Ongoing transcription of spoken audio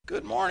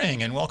Good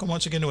morning and welcome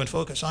once again to In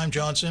Focus. I'm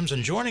John Sims,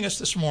 and joining us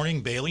this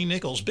morning, Bailey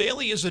Nichols.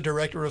 Bailey is the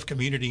Director of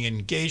Community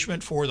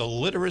Engagement for the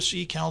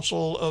Literacy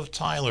Council of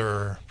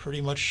Tyler.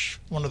 Pretty much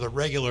one of the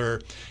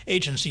regular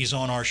agencies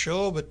on our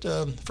show, but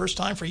first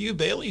time for you,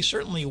 Bailey.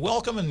 Certainly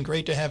welcome and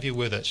great to have you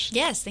with us.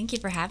 Yes, thank you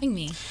for having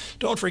me.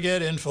 Don't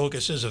forget, In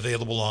Focus is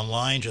available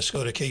online. Just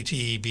go to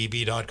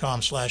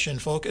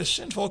ktbb.com/infocus.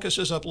 In Focus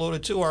is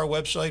uploaded to our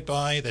website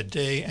by the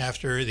day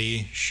after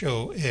the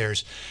show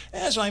airs.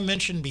 As I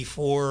mentioned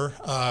before,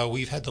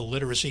 we've had the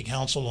Literacy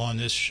Council on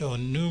this show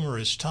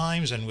numerous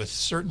times, and with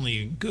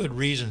certainly good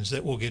reasons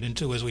that we'll get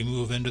into as we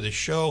move into the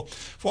show.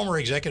 Former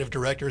executive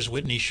directors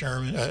Whitney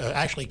Sherman,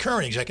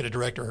 current executive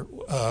director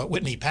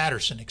Whitney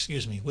Patterson,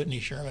 Whitney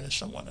Sherman is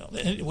someone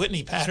else.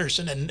 Whitney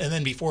Patterson, and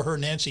then before her,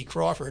 Nancy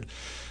Crawford.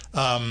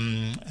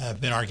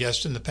 Have been our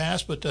guests in the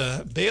past, but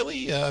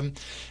Bailey,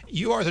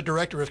 you are the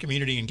Director of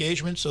Community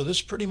Engagement, so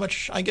this pretty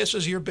much, I guess,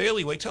 is your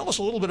bailiwick. Tell us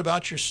a little bit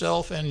about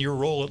yourself and your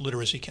role at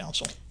Literacy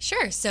Council.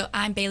 Sure. So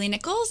I'm Bailey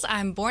Nichols.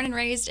 I'm born and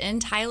raised in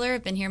Tyler.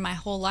 I've been here my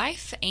whole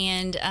life,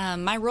 and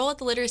my role at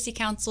the Literacy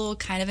Council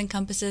kind of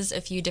encompasses a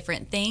few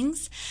different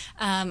things.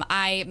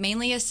 I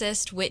mainly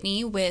assist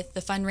Whitney with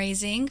the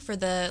fundraising for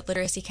the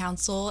Literacy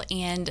Council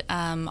and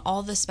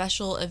all the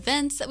special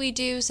events that we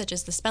do, such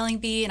as the Spelling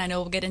Bee, and I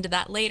know we'll get into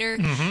that later.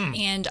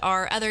 And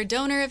our other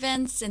donor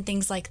events and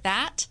things like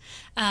that.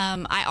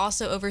 I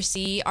also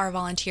oversee our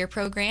volunteer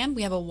program.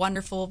 We have a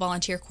wonderful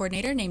volunteer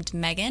coordinator named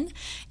Megan,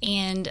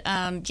 and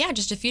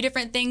just a few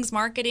different things,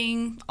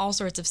 marketing, all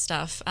sorts of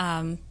stuff.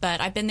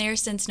 But I've been there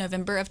since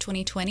November of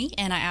 2020,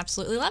 and I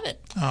absolutely love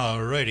it.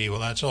 All righty. Well,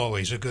 that's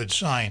always a good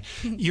sign.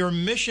 Your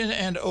mission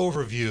and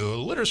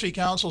overview. Literacy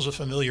Council is a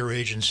familiar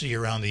agency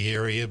around the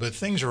area, but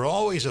things are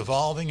always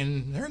evolving,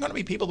 and there are going to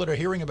be people that are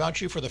hearing about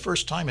you for the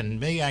first time and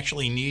may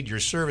actually need your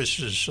services.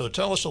 So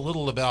tell us a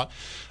little about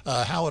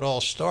how it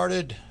all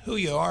started, who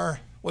you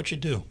are, what you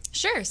do.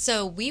 Sure.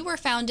 So we were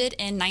founded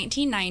in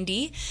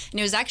 1990, and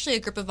it was actually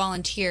a group of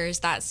volunteers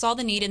that saw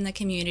the need in the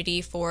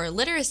community for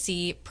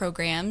literacy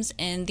programs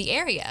in the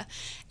area.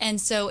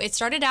 And so it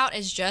started out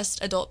as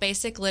just adult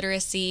basic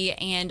literacy,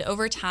 and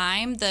over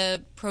time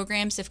the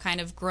programs have kind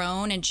of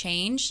grown and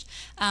changed,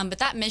 but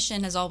that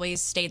mission has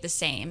always stayed the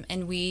same,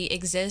 and we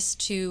exist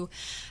to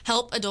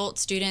help adult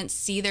students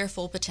see their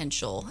full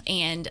potential.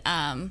 And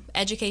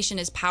education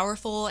is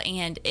powerful,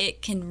 and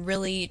it can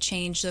really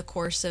change the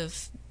course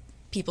of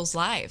people's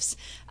lives.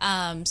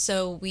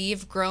 So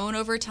we've grown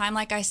over time,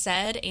 like I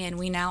said, and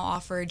we now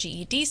offer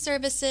GED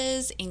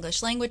services,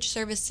 English language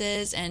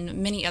services, and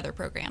many other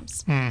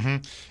programs.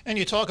 And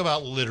you talk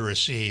about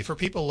literacy. For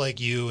people like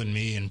you and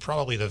me, and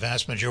probably the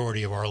vast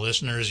majority of our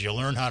listeners, you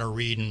learn how to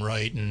read and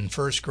write in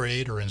first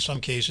grade, or in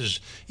some cases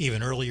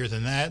even earlier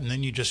than that, and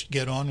then you just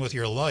get on with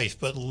your life.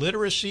 But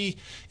literacy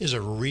is a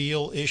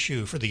real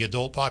issue for the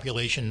adult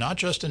population, not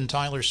just in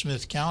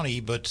Tyler-Smith County,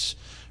 but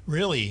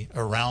really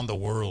around the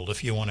world,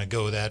 if you want to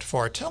go that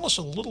far. Tell us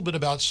a little bit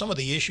about some of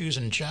the issues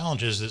and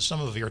challenges that some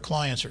of your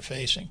clients are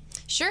facing.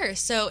 Sure.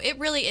 So it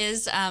really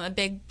is a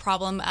big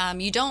problem.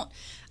 You don't,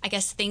 I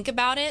guess, think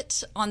about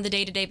it on the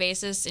day-to-day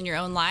basis in your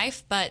own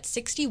life, but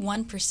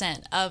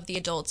 61% of the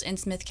adults in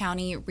Smith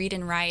County read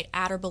and write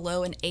at or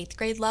below an 8th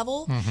grade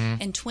level,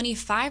 and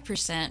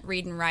 25%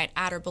 read and write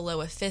at or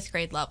below a 5th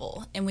grade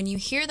level. And when you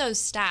hear those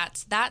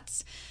stats,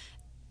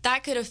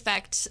 that could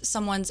affect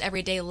someone's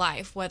everyday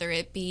life, whether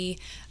it be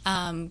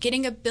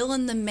getting a bill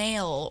in the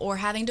mail or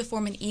having to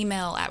form an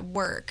email at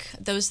work.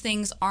 Those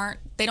things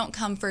they don't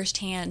come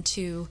firsthand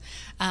to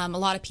a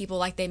lot of people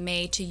like they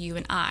may to you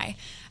and I.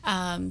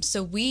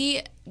 So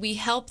we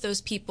help those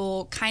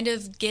people kind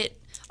of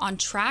get on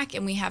track,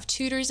 and we have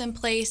tutors in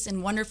place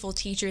and wonderful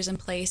teachers in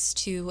place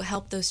to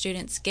help those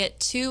students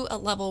get to a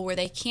level where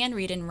they can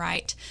read and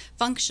write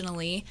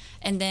functionally,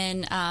 and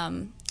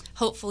then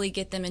hopefully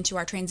get them into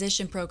our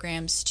transition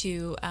programs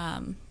to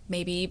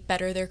maybe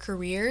better their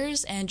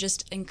careers and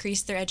just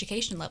increase their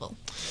education level.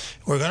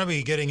 We're going to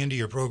be getting into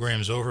your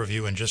program's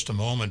overview in just a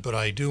moment, but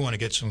I do want to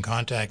get some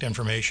contact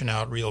information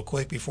out real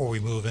quick before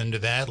we move into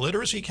that.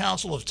 Literacy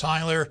Council of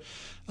Tyler,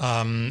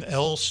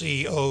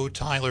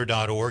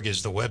 lcotyler.org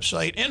is the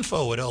website.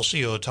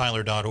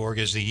 info@lcotyler.org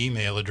is the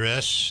email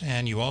address.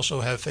 And you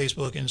also have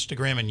Facebook,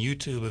 Instagram, and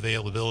YouTube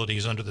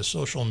availabilities under the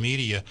social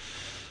media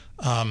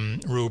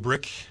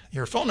rubric.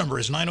 Your phone number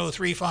is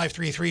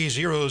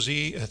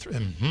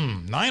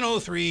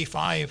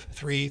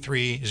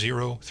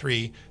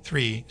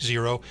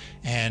 903-533-0330,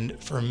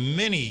 and for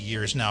many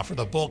years now, for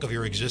the bulk of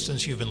your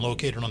existence, you've been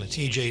located on the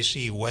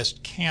TJC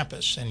West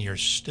Campus, and you're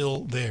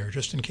still there,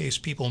 just in case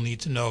people need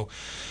to know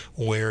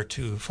where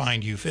to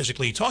find you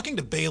physically. Talking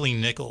to Bailey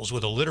Nichols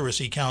with the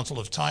Literacy Council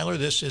of Tyler.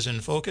 This is In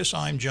Focus.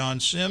 I'm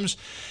John Sims,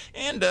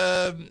 and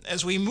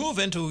as we move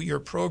into your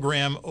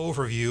program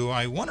overview,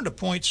 I wanted to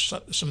point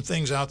some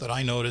things out that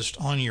I noticed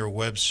on your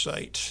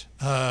website.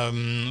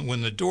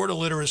 When the door to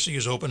literacy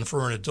is open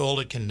for an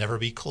adult, it can never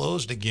be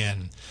closed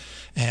again.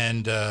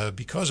 And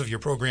because of your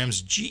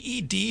programs,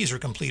 GEDs are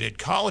completed,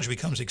 college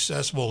becomes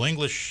accessible,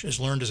 English is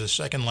learned as a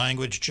second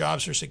language,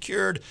 jobs are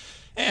secured,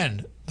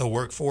 and the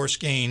workforce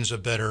gains a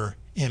better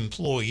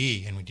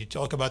employee. And when you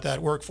talk about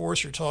that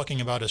workforce, you're talking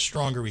about a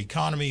stronger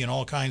economy and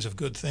all kinds of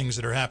good things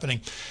that are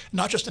happening,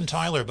 not just in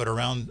Tyler, but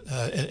around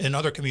in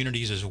other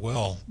communities as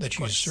well that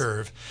you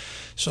serve.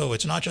 So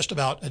it's not just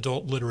about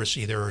adult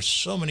literacy. There are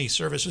so many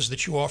services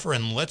that you offer,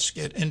 and let's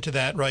get into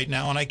that right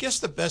now. And I guess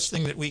the best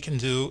thing that we can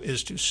do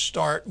is to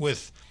start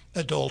with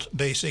adult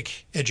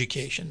basic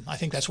education. I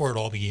think that's where it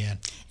all began.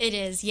 It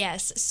is,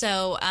 yes.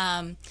 So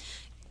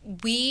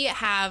we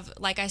have,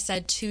 like I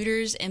said,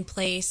 tutors in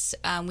place.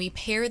 We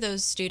pair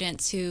those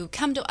students who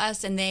come to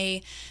us and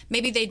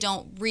maybe they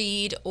don't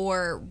read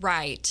or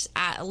write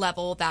at a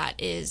level that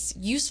is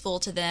useful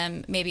to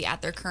them, maybe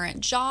at their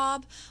current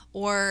job,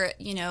 or,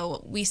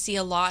 we see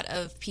a lot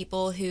of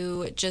people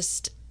who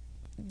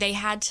they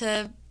had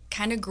to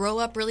kind of grow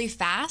up really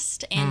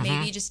fast and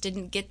maybe just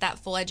didn't get that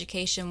full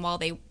education while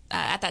they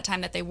at that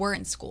time that they were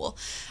in school.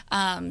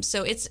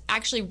 So it's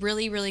actually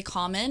really, really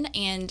common,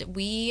 and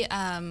we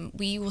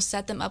will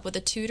set them up with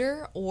a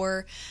tutor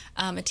or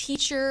a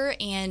teacher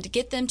and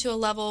get them to a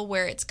level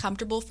where it's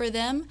comfortable for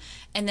them.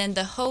 And then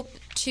the hope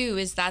too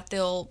is that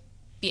they'll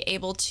be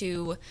able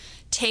to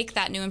take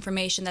that new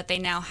information that they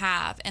now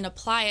have and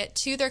apply it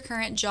to their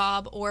current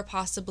job, or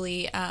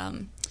possibly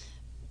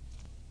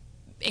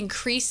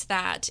increase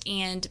that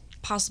and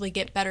possibly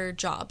get better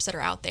jobs that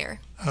are out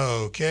there.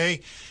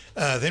 Okay.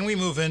 Then we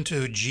move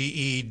into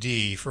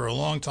GED. For a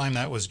long time,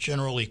 that was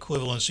General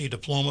Equivalency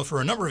Diploma.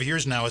 For a number of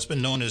years now, it's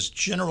been known as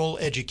General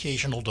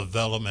Educational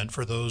Development.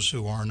 For those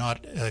who are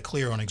not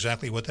clear on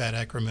exactly what that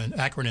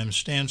acronym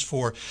stands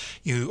for,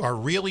 you are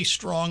really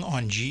strong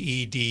on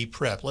GED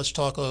prep. Let's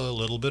talk a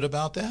little bit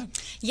about that.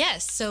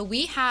 Yes. So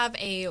we have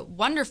a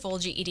wonderful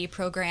GED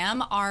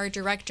program. Our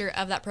director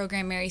of that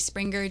program, Mary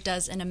Springer,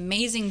 does an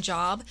amazing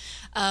job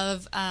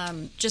of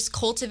just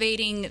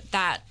cultivating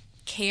that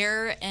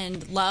care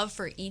and love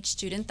for each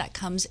student that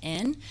comes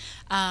in.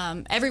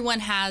 Everyone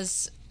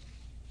has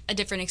a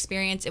different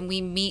experience, and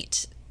we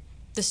meet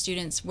the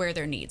students where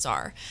their needs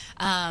are.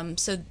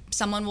 So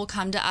someone will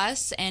come to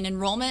us, and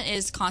enrollment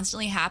is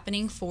constantly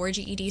happening for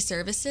GED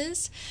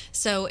services.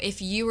 So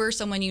if you or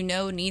someone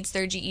needs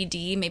their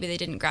GED, maybe they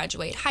didn't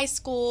graduate high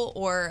school,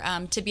 or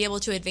to be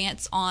able to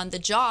advance on the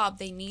job,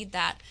 they need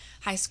that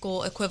high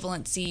school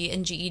equivalency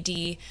in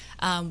GED.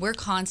 We're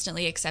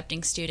constantly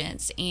accepting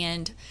students,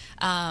 and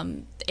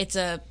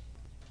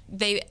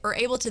they are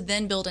able to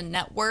then build a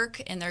network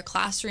in their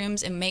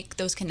classrooms and make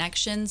those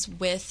connections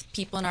with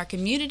people in our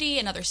community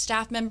and other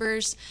staff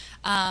members.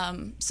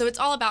 So it's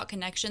all about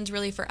connections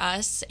really for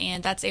us,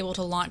 and that's able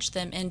to launch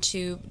them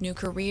into new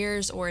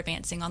careers or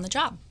advancing on the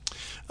job.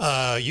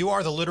 You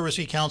are the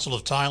Literacy Council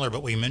of Tyler,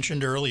 but we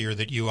mentioned earlier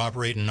that you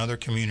operate in other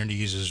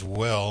communities as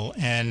well.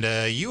 And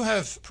you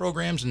have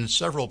programs in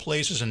several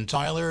places in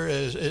Tyler.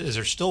 Is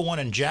there still one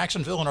in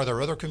Jacksonville, and are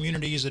there other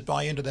communities that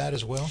buy into that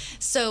as well?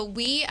 So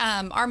we,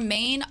 our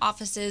main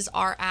offices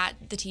are at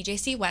the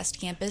TJC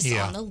West campus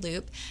on the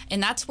Loop,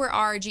 and that's where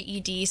our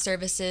GED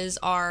services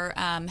are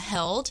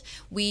held.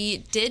 We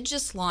did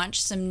just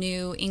launch some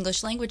new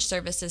English language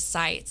services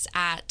sites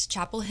at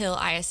Chapel Hill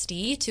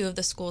ISD, 2 of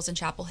the schools in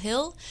Chapel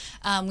Hill.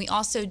 We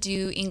also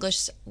do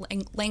English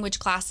language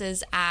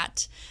classes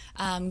at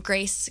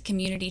Grace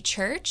Community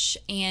Church,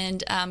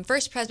 and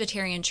First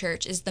Presbyterian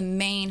Church is the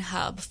main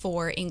hub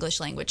for English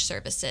language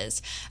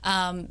services.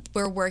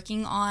 We're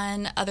working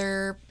on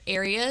other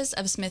areas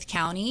of Smith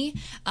County,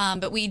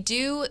 but we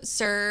do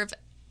serve.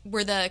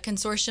 We're the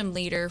consortium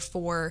leader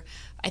for,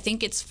 I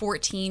think it's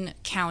 14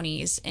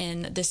 counties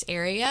in this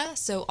area.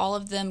 So all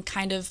of them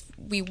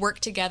we work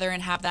together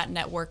and have that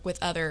network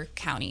with other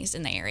counties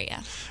in the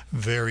area.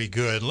 Very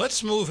good.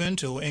 Let's move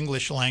into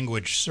English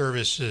language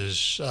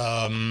services.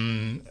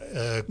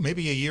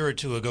 Maybe a year or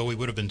two ago, we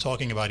would have been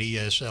talking about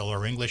ESL,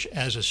 or English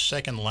as a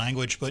second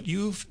language, but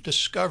you've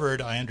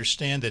discovered, I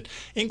understand, that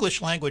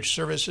English language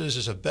services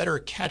is a better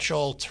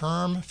catch-all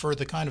term for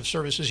the kind of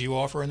services you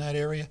offer in that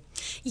area?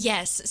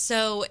 Yes.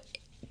 So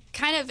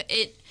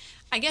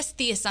I guess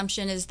the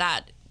assumption is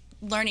that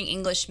learning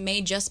English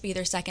may just be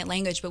their second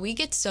language, but we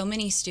get so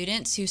many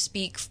students who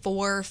speak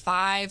 4,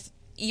 5,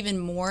 even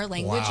more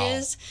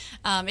languages.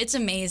 Wow. It's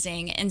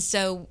amazing. And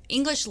so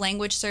English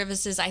language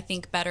services, I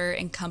think, better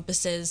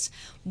encompasses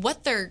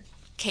what they're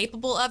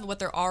capable of, what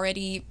they're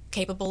already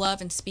capable of,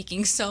 and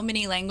speaking so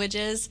many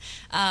languages.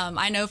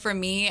 I know for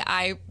me,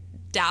 I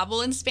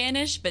dabble in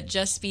Spanish, but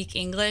just speak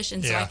English,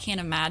 and so I can't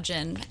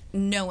imagine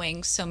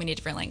knowing so many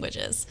different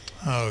languages.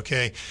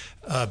 Okay.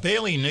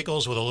 Bailey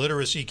Nichols with the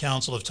Literacy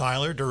Council of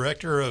Tyler,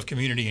 Director of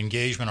Community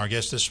Engagement, our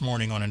guest this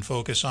morning on In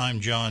Focus. I'm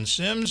John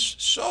Sims.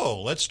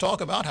 So let's talk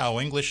about how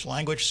English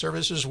language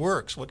services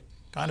works. What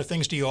kind of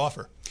things do you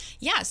offer?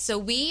 Yeah, so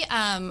we,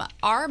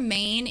 our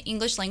main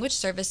English language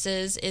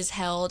services is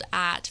held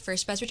at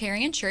First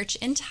Presbyterian Church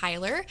in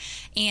Tyler,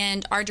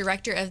 and our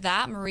director of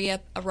that,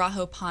 Maria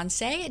Araujo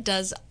Ponce,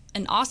 does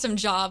an awesome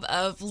job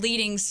of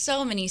leading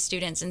so many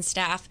students and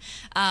staff.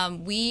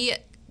 We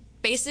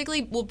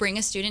basically we'll bring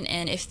a student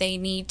in if they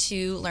need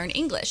to learn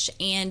English,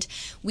 and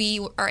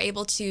we are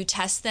able to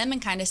test them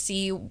and kind of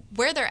see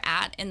where they're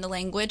at in the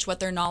language, what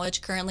their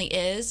knowledge currently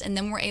is, and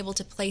then we're able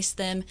to place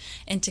them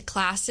into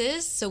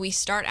classes. So we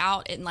start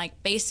out in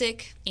like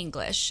basic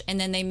English, and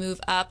then they move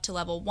up to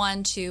level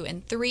 1, 2,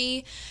 and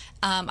 3.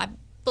 I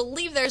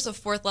believe there's a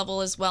 4th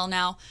level as well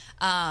now,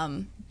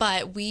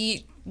 but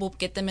we will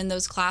get them in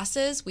those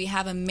classes. We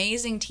have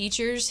amazing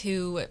teachers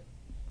who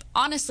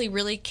honestly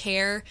really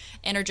care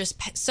and are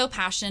just so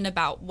passionate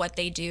about what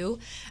they do.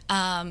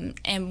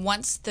 And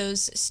once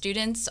those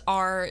students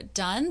are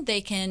done, they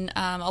can,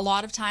 a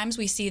lot of times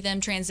we see them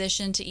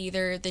transition to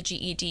either the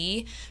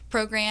GED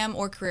program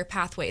or career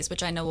pathways,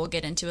 which I know we'll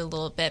get into a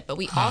little bit. But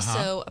we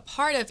also, a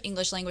part of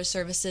English Language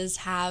Services,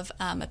 have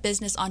a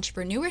business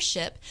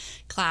entrepreneurship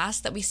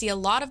class that we see a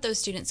lot of those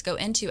students go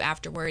into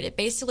afterward. It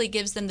basically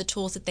gives them the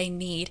tools that they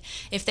need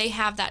if they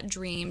have that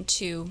dream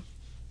to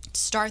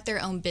start their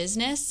own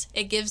business.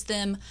 It gives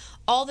them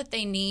all that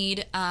they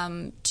need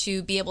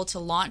to be able to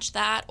launch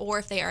that, or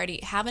if they already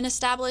have an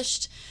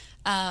established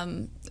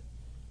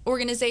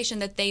organization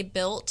that they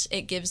built,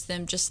 it gives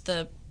them just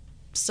the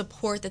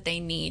support that they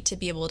need to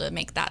be able to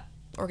make that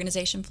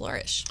organization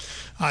flourish.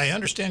 I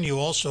understand you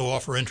also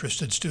offer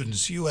interested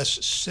students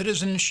U.S.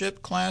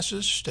 citizenship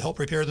classes to help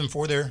prepare them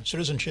for their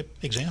citizenship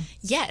exam?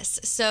 Yes.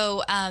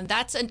 So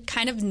that's a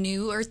kind of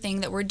newer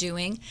thing that we're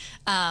doing.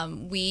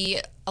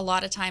 We a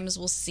lot of times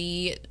will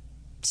see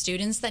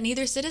students that need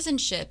their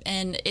citizenship,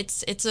 and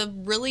it's a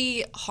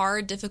really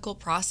hard,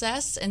 difficult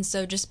process. And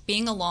so just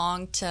being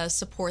along to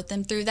support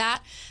them through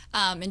that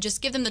and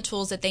just give them the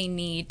tools that they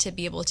need to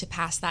be able to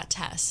pass that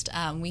test.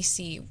 We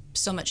see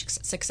so much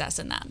success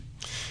in that.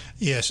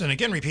 Yes, and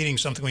again, repeating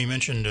something we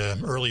mentioned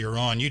earlier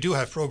on, you do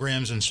have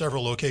programs in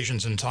several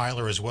locations in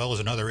Tyler as well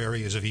as in other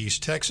areas of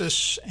East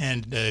Texas.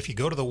 And if you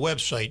go to the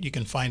website, you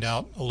can find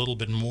out a little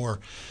bit more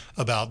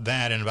about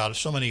that and about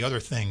so many other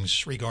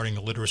things regarding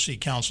the Literacy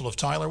Council of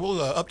Tyler. We'll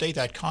update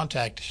that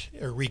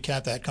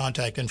recap that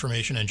contact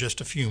information in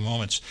just a few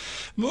moments.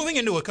 Moving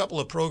into a couple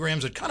of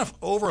programs that kind of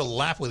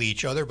overlap with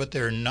each other, but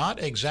they're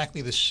not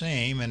exactly the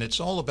same, and it's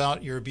all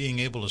about your being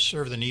able to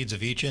serve the needs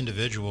of each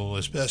individual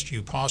as best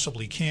you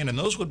possibly can. And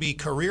those would be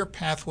career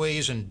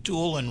pathways and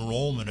dual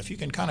enrollment. If you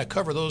can kind of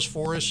cover those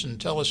for us and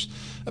tell us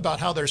about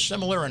how they're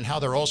similar and how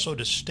they're also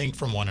distinct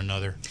from one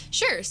another.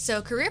 Sure.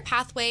 So Career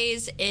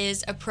Pathways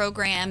is a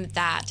program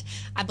that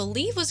I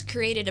believe was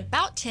created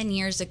about 10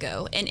 years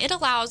ago, and it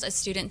allows a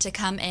student to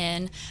come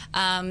in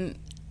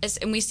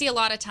and we see a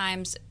lot of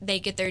times they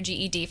get their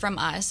GED from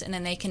us, and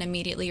then they can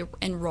immediately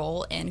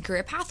enroll in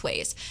Career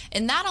Pathways.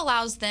 And that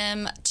allows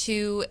them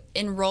to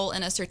enroll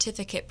in a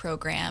certificate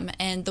program.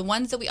 And the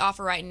ones that we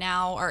offer right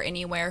now are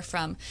anywhere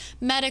from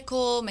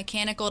medical,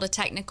 mechanical to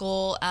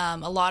technical. A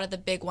lot of the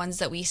big ones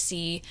that we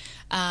see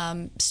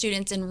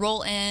students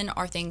enroll in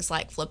are things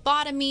like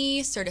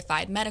phlebotomy,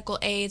 certified medical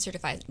aid,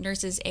 certified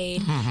nurse's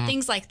aid,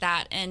 things like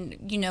that.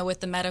 And, you know, with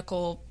the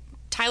medical,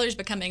 Tyler's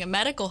becoming a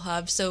medical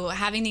hub, so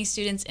having these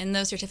students in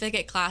those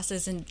certificate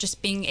classes and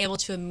just being able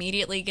to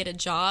immediately get a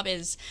job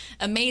is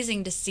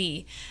amazing to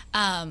see.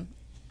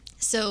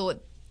 So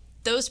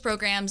those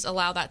programs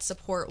allow that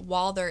support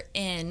while they're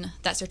in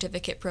that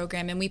certificate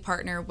program, and we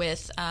partner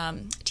with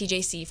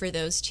TJC for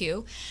those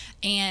too.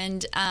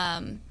 And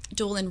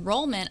dual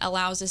enrollment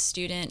allows a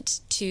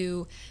student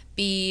to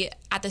be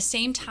at the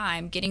same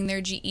time getting their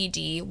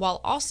GED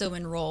while also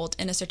enrolled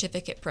in a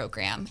certificate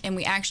program. And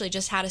we actually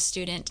just had a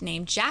student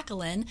named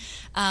Jacqueline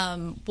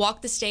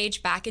walk the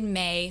stage back in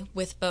May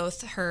with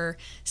both her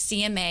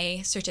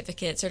CMA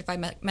certificate,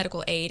 certified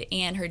medical aid,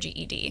 and her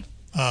GED.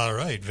 All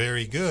right,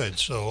 very good.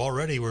 So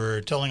already we're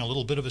telling a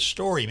little bit of a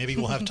story. Maybe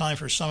we'll have time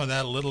for some of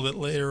that a little bit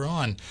later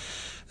on.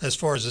 As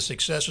far as the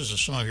successes of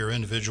some of your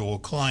individual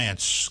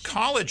clients,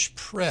 college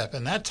prep,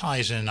 and that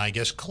ties in, I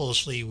guess,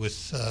 closely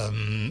with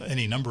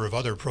any number of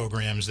other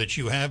programs that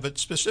you have, but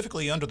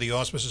specifically under the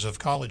auspices of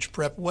college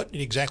prep, what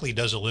exactly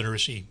does the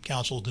Literacy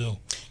Council do?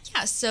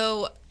 Yeah,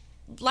 so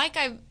like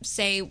I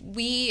say,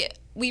 we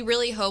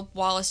really hope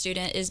while a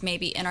student is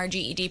maybe in our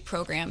GED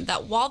program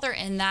that while they're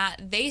in that,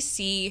 they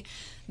see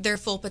their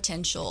full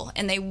potential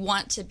and they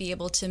want to be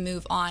able to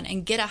move on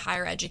and get a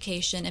higher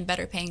education and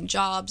better paying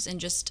jobs and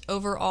just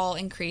overall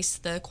increase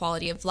the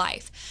quality of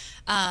life.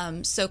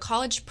 So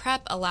college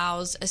prep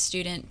allows a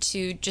student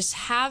to just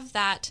have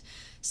that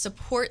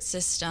support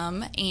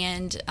system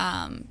and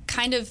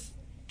kind of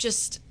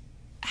just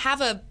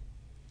have a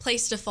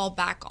place to fall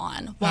back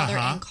on while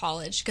they're in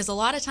college, because a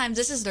lot of times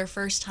this is their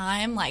first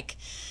time like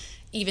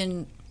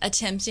even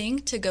attempting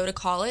to go to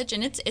college,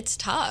 and it's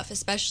tough,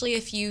 especially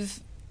if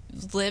you've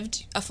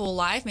lived a full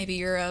life. Maybe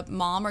you're a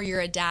mom or you're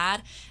a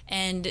dad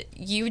and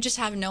you just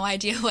have no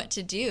idea what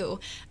to do.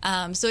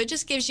 So it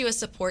just gives you a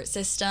support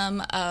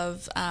system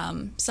of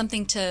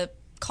something to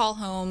call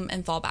home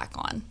and fall back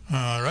on.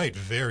 All right,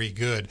 very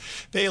good.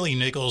 Bailey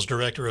Nichols,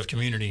 Director of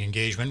Community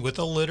Engagement with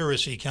the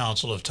Literacy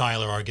Council of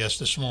Tyler, our guest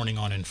this morning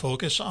on In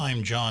Focus.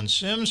 I'm John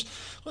Sims.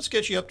 Let's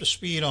get you up to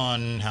speed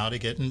on how to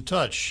get in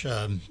touch.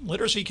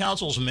 Literacy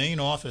Council's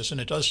main office,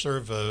 and it does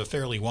serve a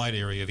fairly wide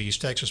area of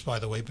East Texas, by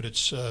the way, but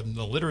it's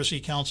the Literacy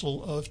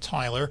Council of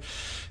Tyler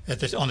on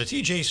the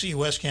TJC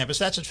West Campus.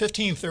 That's at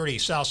 1530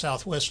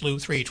 Southwest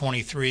Loop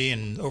 323,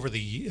 and over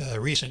the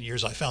recent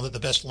years, I found that the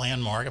best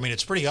landmark, I mean,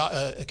 it's pretty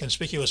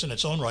conspicuous in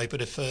its own right,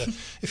 but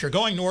if you're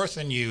going north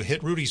and you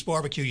hit Rudy's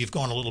Barbecue, you've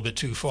gone a little bit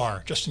too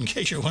far, just in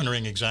case you're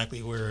wondering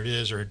exactly where it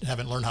is or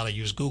haven't learned how to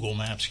use Google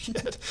Maps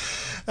yet.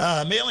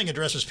 Mailing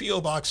address is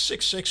P.O. Box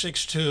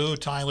 6662,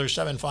 Tyler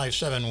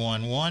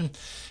 75711.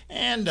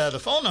 And the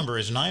phone number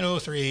is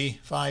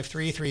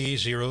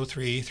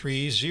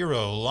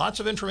 903-533-0330. Lots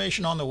of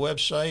information on the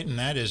website, and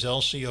that is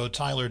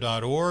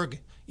lcotyler.org.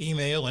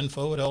 Email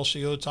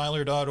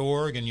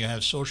info@lcotyler.org, and you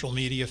have social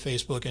media,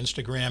 Facebook,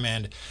 Instagram,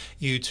 and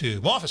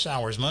YouTube. Office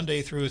hours,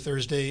 Monday through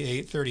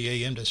Thursday, 8:30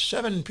 a.m. to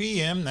 7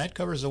 p.m. That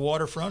covers the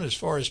waterfront as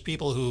far as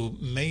people who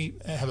may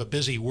have a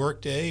busy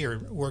work day or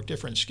work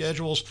different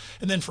schedules.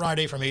 And then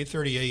Friday from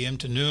 8:30 a.m.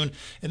 to noon.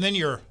 And then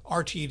your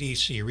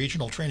RTDC,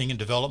 Regional Training and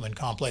Development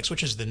Complex,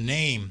 which is the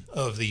name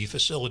of the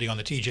facility on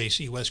the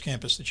TJC West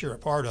Campus that you're a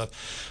part of.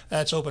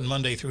 That's open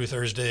Monday through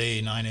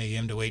Thursday, 9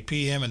 a.m. to 8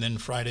 p.m., and then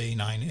Friday,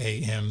 9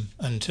 a.m.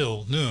 until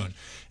noon.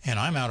 And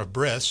I'm out of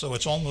breath, so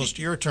it's almost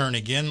your turn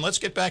again. Let's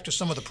get back to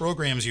some of the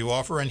programs you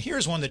offer, and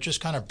here's one that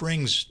just kind of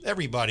brings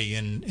everybody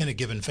in a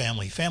given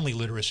family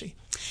literacy.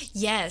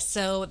 Yes,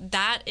 so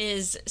that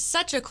is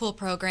such a cool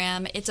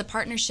program. It's a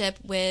partnership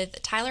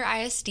with Tyler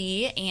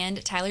ISD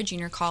and Tyler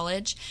Junior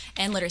College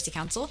and Literacy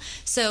Council.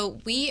 So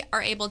we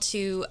are able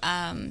to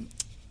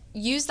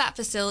use that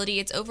facility.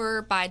 It's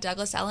over by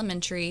Douglas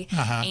Elementary,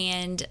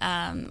 and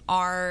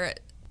our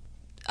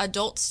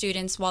adult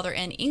students, while they're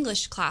in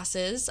English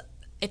classes,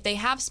 if they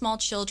have small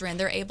children,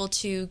 they're able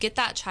to get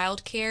that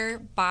child care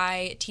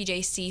by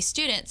TJC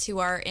students who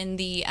are in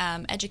the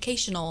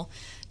educational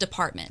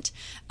department.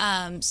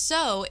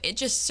 So it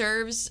just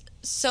serves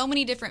so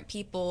many different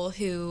people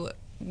who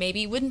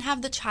maybe wouldn't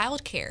have the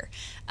child care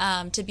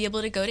to be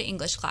able to go to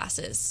English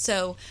classes.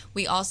 So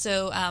we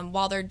also,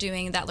 while they're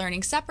doing that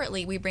learning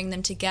separately, we bring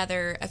them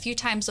together a few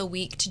times a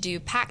week to do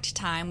packed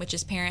time, which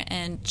is parent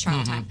and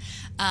child time.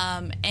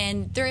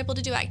 And they're able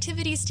to do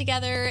activities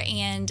together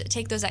and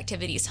take those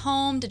activities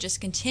home to just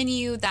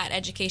continue that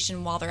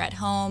education while they're at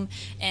home.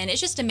 And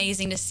it's just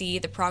amazing to see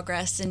the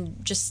progress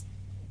and just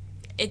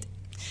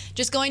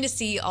going to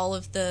see all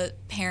of the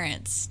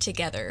parents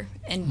together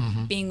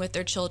and being with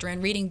their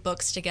children, reading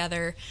books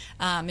together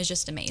is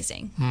just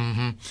amazing.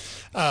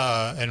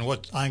 And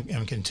what I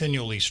am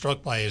continually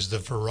struck by is the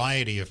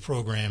variety of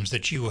programs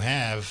that you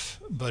have,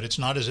 but it's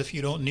not as if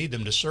you don't need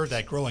them to serve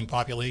that growing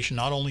population,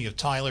 not only of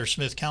Tyler,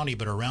 Smith County,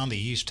 but around the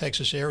East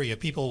Texas area,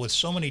 people with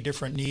so many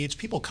different needs,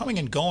 people coming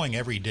and going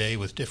every day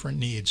with different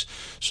needs.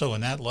 So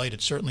in that light,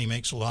 it certainly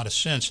makes a lot of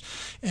sense.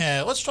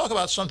 Let's talk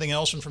about something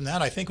else, and from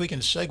that, I think we can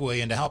segue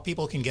into how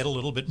people can get a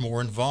little bit more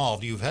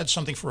involved. You've had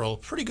something for a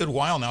pretty good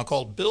while now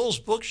called Bill's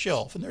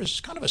Bookshelf, and there's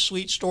kind of a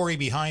sweet story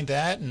behind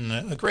that and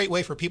a great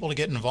way for people to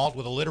get involved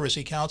with a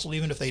literacy council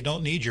even if they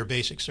don't need your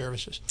basic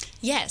services.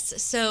 Yes,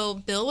 so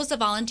Bill was a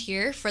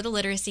volunteer for the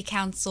Literacy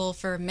Council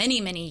for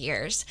many, many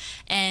years,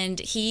 and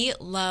he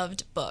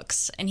loved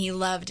books and he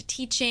loved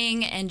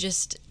teaching and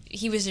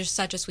he was just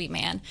such a sweet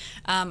man.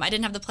 I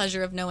didn't have the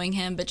pleasure of knowing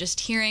him, but just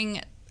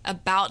hearing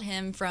about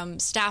him from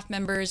staff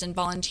members and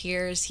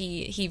volunteers,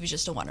 he was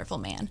just a wonderful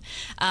man.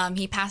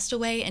 He passed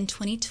away in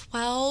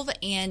 2012,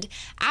 and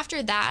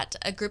after that,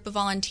 a group of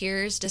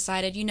volunteers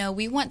decided,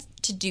 we want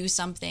to do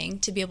something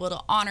to be able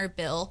to honor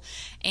Bill,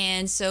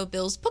 and so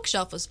Bill's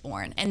Bookshelf was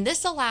born. And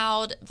this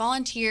allowed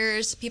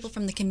volunteers, people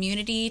from the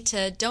community,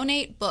 to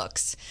donate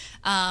books.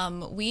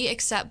 We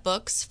accept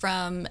books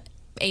from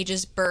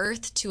ages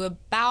birth to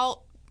about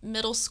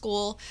middle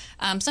school,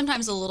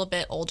 sometimes a little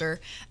bit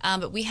older,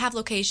 but we have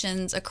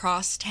locations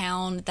across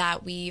town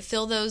that we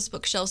fill those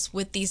bookshelves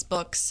with these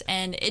books,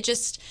 and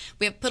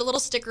we have put a little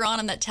sticker on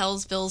them that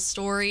tells Bill's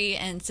story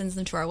and sends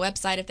them to our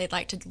website if they'd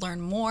like to learn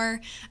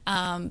more.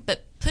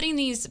 But putting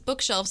these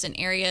bookshelves in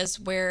areas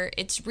where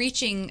it's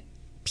reaching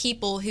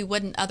people who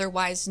wouldn't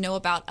otherwise know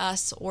about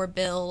us or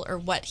Bill or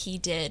what he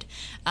did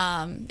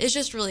is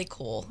just really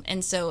cool.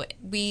 And so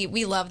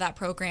we love that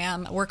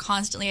program. We're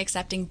constantly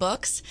accepting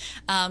books.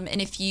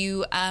 And if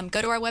you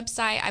go to our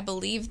website, I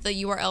believe the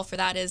URL for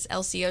that is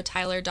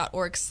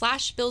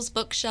lcotyler.org/Bill's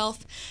Bookshelf.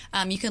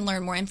 You can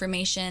learn more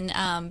information,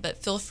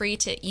 but feel free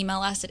to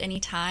email us at any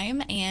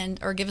time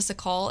or give us a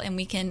call, and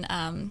we can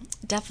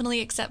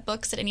definitely accept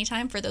books at any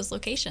time for those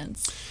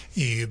locations.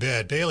 You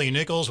bet. Bailey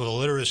Nichols with the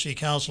Literacy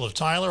Council of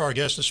Tyler, our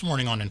guest this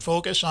morning on In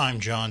Focus. I'm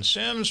John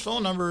Sims.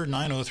 Phone number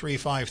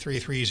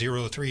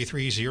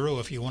 903-533-0330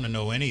 if you want to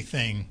know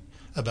anything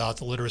about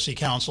the Literacy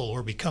Council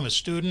or become a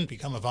student,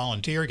 become a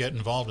volunteer, get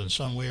involved in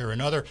some way or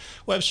another,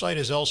 website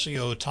is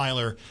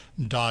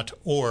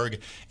lcotyler.org.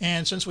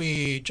 And since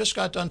we just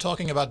got done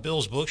talking about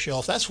Bill's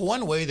Bookshelf, that's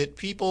one way that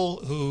people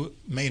who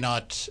may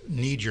not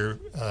need your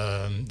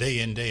day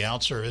in, day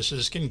out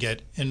services can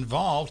get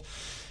involved.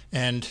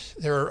 And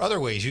there are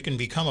other ways. You can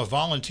become a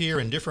volunteer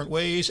in different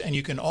ways, and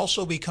you can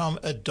also become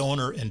a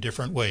donor in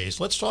different ways.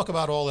 Let's talk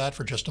about all that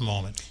for just a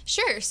moment.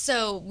 Sure.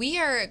 So we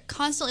are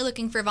constantly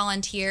looking for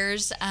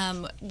volunteers.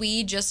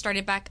 We just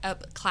started back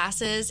up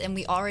classes, and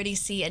we already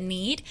see a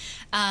need.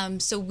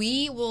 So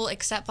we will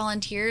accept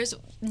volunteers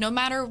no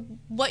matter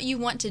what you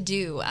want to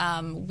do.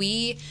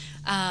 We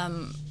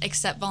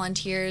accept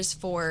volunteers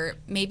for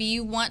maybe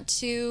you want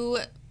to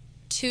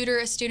tutor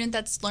a student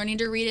that's learning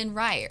to read and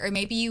write, or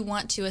maybe you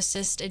want to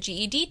assist a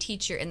GED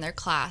teacher in their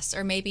class,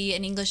 or maybe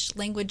an English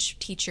language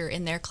teacher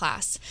in their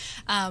class.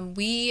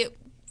 We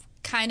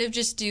kind of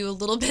just do a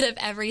little bit of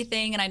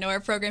everything, and I know our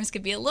programs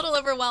could be a little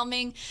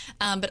overwhelming,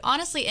 but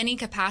honestly, any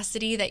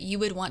capacity that you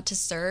would want to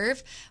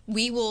serve,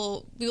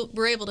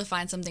 we're able to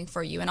find something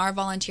for you. And our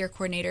volunteer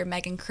coordinator,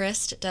 Megan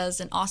Christ, does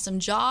an awesome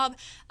job.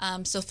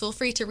 So feel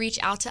free to reach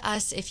out to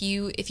us if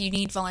you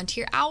need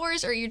volunteer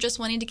hours, or you're just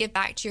wanting to give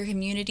back to your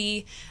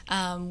community.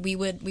 We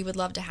would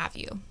love to have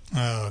you.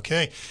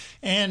 Okay.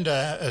 And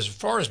as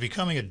far as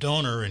becoming a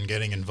donor and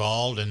getting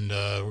involved, and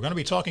we're going to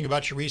be talking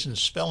about your recent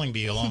spelling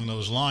bee along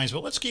those lines,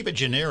 but let's keep it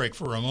generic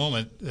for a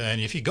moment.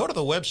 And if you go to the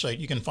website,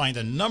 you can find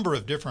a number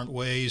of different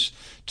ways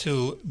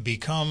to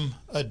become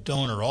a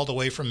donor, all the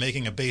way from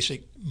making a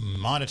basic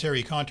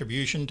monetary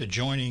contribution to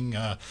joining,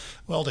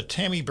 the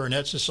Tammy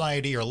Burnett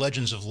Society or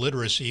Legends of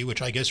Literacy,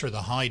 which I guess are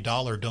the high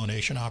dollar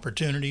donation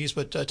opportunities.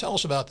 But tell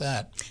us about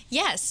that.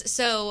 Yes.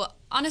 So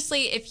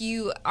honestly, if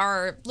you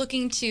are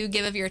looking to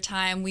give of your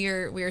time, we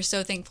are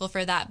so thankful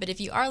for that. But if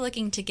you are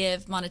looking to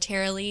give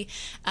monetarily,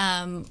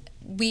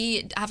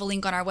 we have a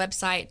link on our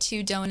website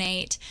to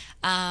donate.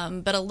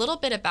 But a little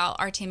bit about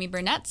our Tammy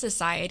Burnett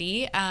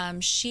Society.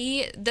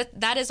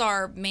 That is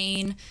our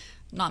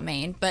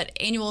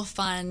annual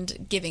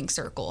fund giving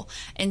circle.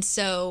 And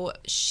so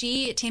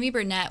Tammy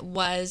Burnett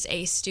was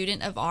a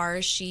student of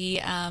ours. She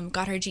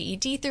got her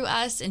GED through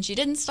us, and she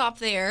didn't stop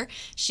there.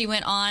 She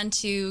went on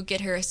to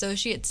get her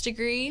associate's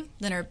degree,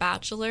 then her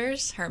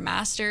bachelor's, her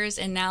master's,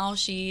 and now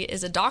she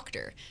is a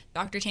doctor,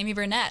 Dr. Tammy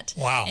Burnett.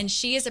 Wow. And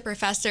she is a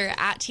professor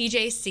at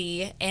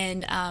TJC,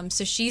 and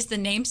so she's the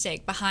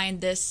namesake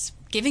behind this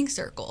giving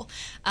circle.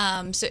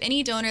 So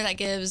any donor that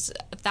gives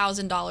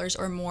 $1,000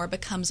 or more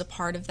becomes a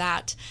part of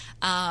that.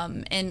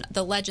 And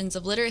the Legends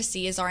of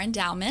Literacy is our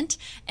endowment,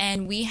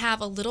 and we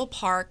have a little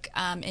park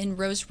in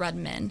Rose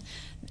Rudman.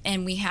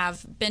 And we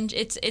have been.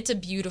 It's a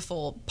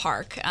beautiful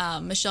park.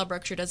 Michelle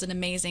Brookshire has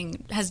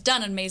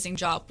done an amazing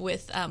job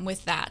with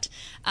that.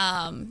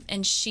 And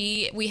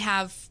we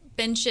have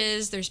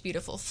benches, there's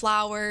beautiful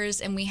flowers,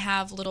 and we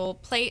have little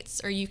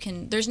plates,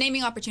 there's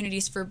naming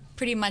opportunities for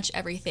pretty much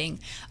everything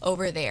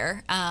over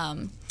there.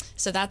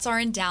 So that's our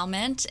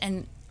endowment.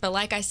 But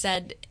like I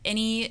said,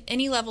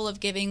 any level of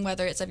giving,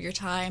 whether it's of your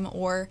time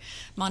or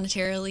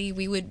monetarily,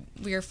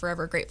 we are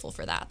forever grateful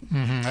for that.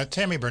 Mm-hmm.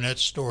 Tammy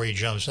Burnett's story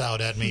jumps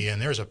out at me,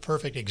 and there's a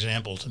perfect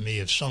example to me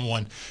of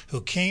someone who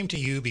came to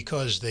you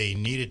because they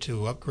needed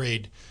to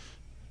upgrade.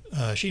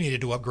 She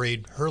needed to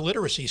upgrade her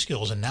literacy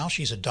skills, and now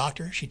she's a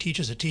doctor. She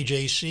teaches at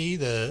TJC.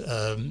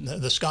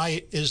 The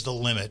sky is the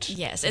limit.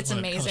 Yes, it's when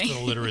amazing. It comes to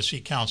the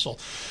Literacy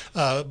Council.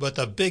 But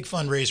the big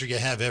fundraiser you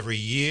have every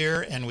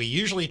year, and we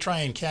usually try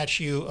and catch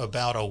you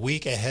about a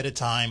week ahead of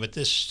time, but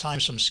this time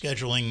some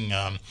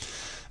scheduling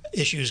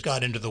issues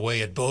got into the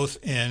way at both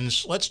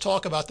ends. Let's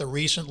talk about the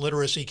recent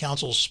Literacy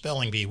Council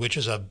Spelling Bee, which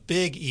is a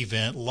big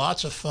event,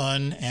 lots of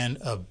fun, and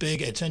a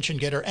big attention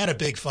getter, and a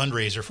big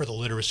fundraiser for the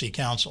Literacy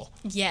Council.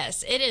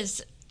 Yes, it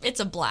is. It's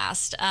a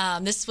blast.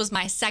 This was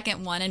my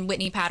second one, and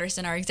Whitney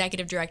Patterson, our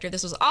executive director,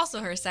 this was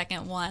also her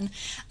second one.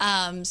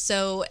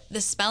 So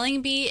the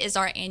Spelling Bee is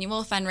our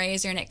annual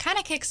fundraiser, and it kind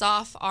of kicks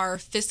off our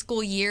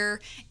fiscal year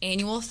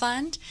annual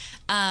fund.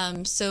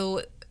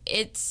 So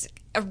it's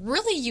a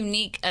really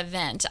unique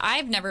event.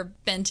 I've never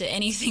been to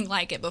anything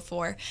like it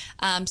before.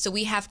 So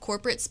we have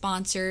corporate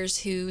sponsors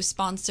who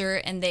sponsor,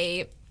 and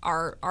they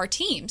are our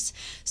teams.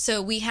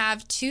 So we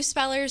have 2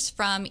 spellers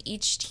from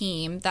each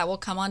team that will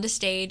come onto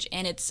stage,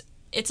 and it's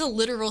a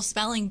literal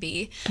spelling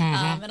bee.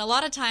 Mm-hmm. And a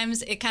lot of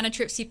times it kind of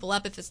trips people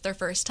up if it's their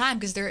first time,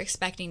 because they're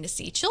expecting to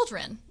see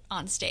children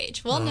on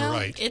stage. Well, no,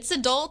 right. It's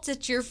adults,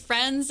 it's your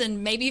friends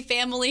and maybe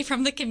family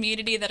from the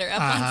community that are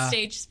up on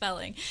stage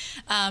spelling.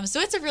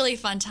 So it's a really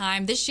fun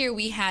time. This year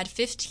we had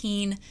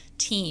 15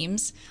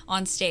 teams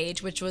on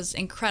stage, which was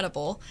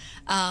incredible,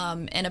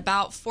 and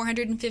about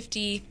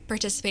 450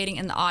 participating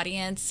in the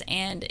audience,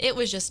 and it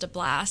was just a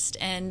blast.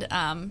 And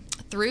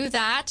through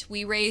that,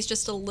 we raised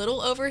just a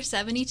little over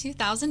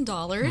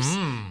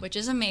 $72,000, which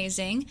is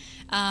amazing.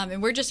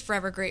 And we're just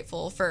forever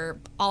grateful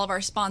for all of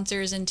our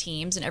sponsors and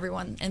teams and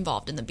everyone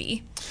involved in the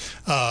be.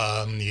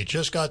 You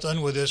just got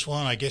done with this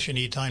one. I guess you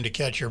need time to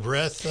catch your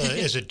breath.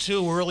 Is it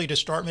too early to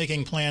start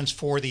making plans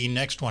for the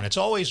next one? It's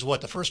always,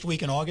 the first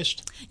week in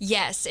August?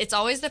 Yes, it's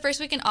always the first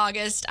week in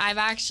August.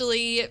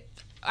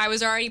 I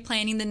was already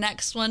planning the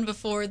next one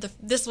before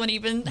this one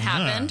even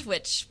happened,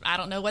 which I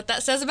don't know what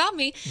that says about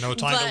me. No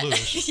time to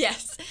lose.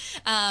 Yes.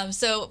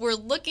 So we're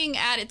looking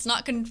at, it's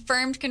not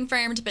confirmed,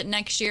 but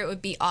next year it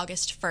would be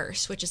August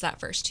 1st, which is that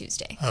first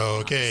Tuesday.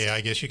 Okay,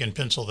 I guess you can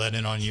pencil that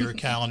in on your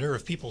calendar.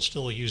 If people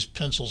still use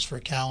pencils for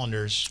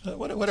calendars,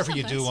 whatever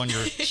you do on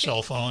your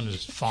cell phone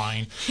is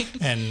fine.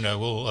 And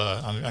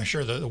I'm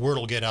sure the word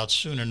will get out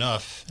soon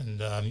enough,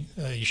 and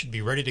you should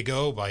be ready to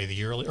go by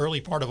the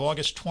early part of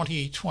August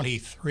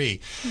 2023.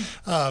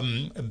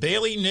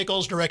 Bailey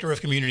Nichols, Director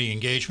of Community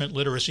Engagement,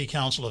 Literacy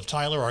Council of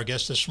Tyler, our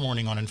guest this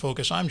morning on In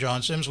Focus. I'm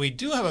John Sims. We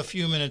do have a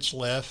few minutes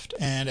left,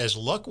 and as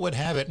luck would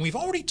have it, and we've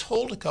already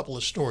told a couple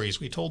of stories.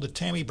 We told the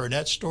Tammy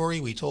Burnett story.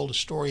 We told a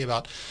story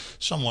about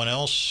someone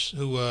else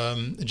who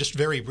just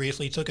very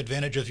briefly took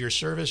advantage of your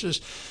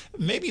services.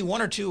 Maybe one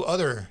or two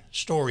other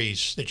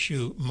stories that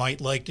you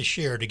might like to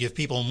share to give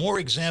people more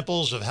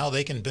examples of how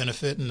they can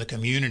benefit and the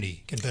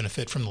community can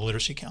benefit from the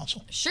Literacy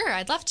Council. Sure,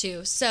 I'd love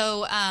to.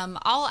 So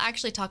I'll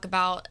actually talk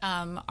about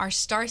our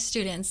star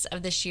students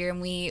of this year,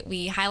 and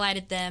we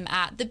highlighted them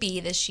at the B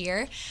this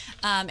year.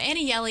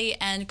 Aniele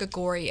and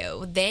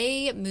Gregorio,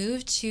 they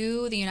moved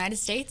to the United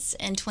States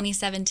in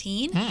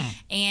 2017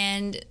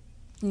 and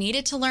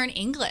needed to learn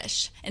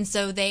English, and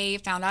so they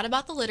found out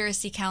about the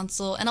Literacy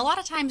Council. And a lot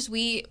of times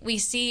we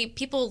see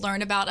people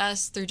learn about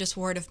us through just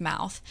word of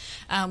mouth,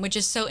 which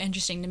is so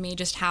interesting to me,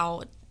 just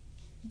how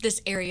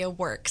this area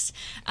works.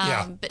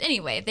 But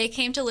anyway, they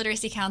came to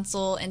Literacy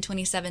Council in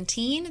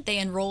 2017. They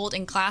enrolled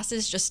in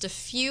classes just a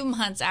few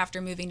months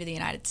after moving to the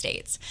United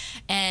States.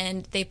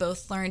 And they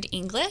both learned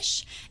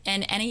English.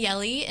 And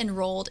Aniele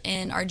enrolled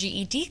in our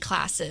GED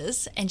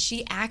classes, and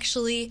she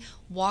actually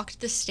walked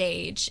the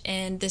stage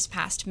in this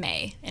past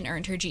May and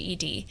earned her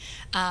GED.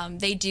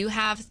 They do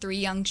have 3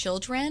 young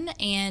children,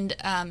 and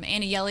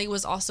Aniele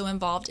was also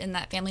involved in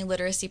that family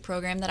literacy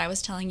program that I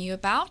was telling you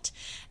about.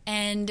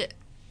 And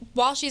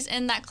while she's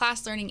in that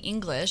class learning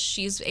English,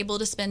 she's able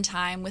to spend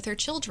time with her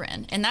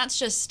children, and that's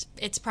just,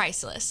 it's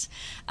priceless.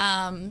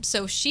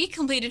 So she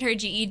completed her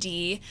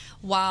GED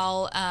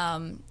while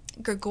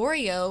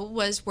Gregorio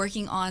was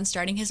working on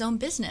starting his own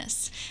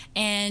business,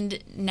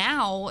 and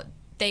now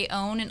they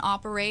own and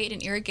operate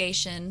an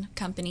irrigation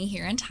company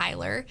here in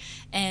Tyler.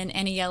 And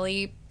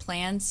Aniele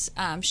plans,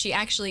 she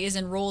actually is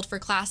enrolled for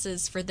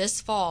classes for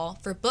this fall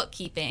for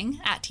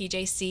bookkeeping at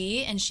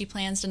TJC, and she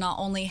plans to not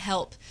only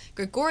help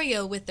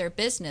Gregorio with their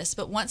business,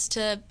 but wants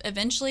to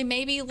eventually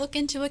maybe look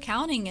into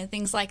accounting and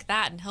things like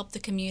that and help the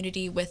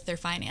community with their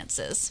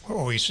finances. What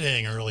were we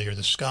saying earlier?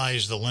 The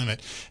sky's the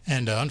limit.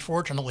 And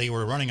unfortunately,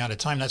 we're running out of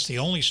time. That's the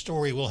only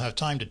story we'll have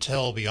time to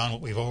tell beyond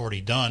what we've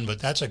already done, but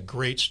that's a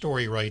great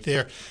story right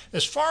there.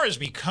 As far as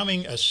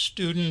becoming a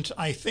student,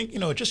 I think,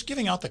 just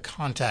giving out the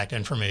contact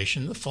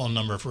information, the phone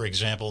number, for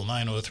example,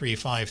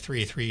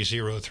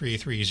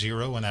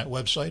 903-533-0330, and that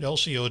website,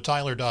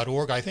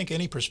 lcotyler.org. I think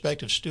any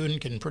prospective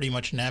student can pretty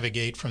much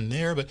navigate from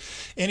there, but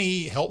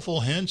any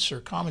helpful hints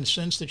or common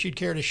sense that you'd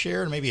care to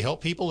share and maybe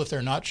help people if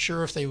they're not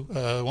sure if they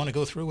want to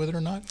go through with it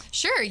or not?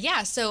 Sure,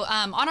 yeah. So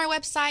on our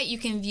website, you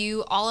can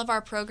view all of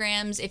our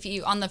programs.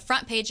 On the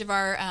front page of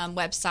our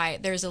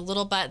website, there's a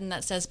little button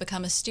that says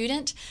Become a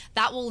Student.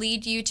 That will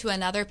lead you to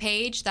another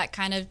page that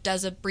kind of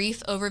does a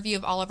brief overview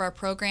of all of our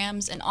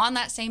programs. And on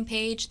that same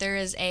page, there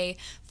is a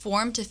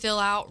form to fill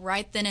out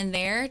right then and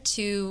there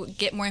to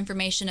get more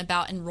information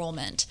about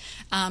enrollment.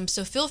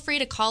 So feel free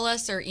to call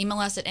us or email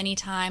us at any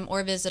time,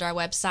 or visit our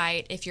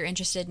website if you're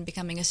interested in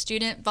becoming a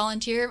student,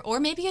 volunteer,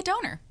 or maybe a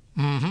donor.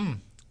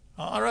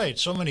 All right,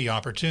 so many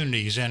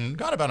opportunities, and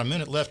got about a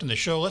minute left in the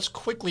show. Let's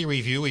quickly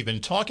review. We've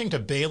been talking to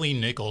Bailey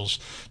Nichols,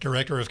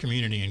 Director of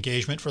Community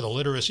Engagement for the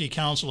Literacy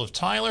Council of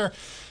Tyler.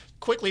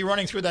 Quickly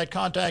running through that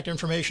contact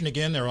information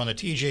again, they're on the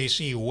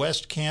TJC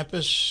West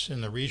Campus in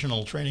the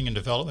Regional Training and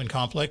Development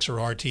Complex, or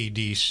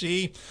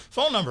RTDC.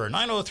 Phone number,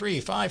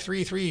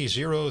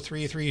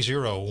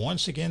 903-533-0330.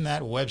 Once again,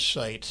 that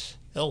website,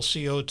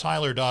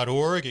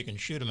 lcotyler.org. You can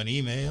shoot them an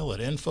email at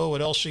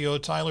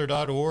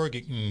info@lcotyler.org.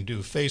 You can do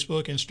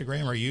Facebook,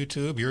 Instagram, or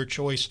YouTube, your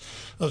choice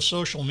of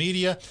social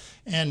media.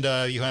 And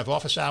you have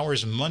office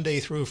hours Monday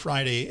through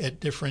Friday at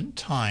different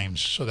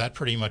times. So that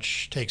pretty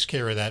much takes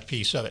care of that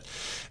piece of it.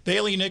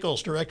 Bailey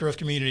Nichols, Director of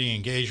Community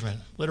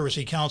Engagement,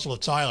 Literacy Council of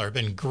Tyler.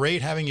 Been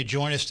great having you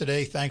join us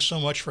today. Thanks so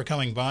much for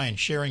coming by and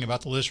sharing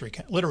about the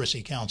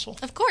Literacy Council.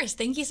 Of course.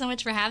 Thank you so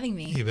much for having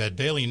me. You bet.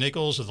 Bailey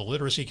Nichols of the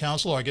Literacy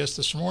Council, our guest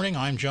this morning.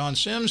 I'm John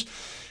Sims.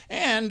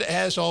 And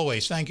as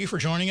always, thank you for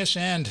joining us,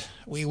 and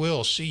we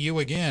will see you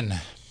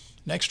again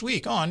next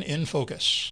week on In Focus.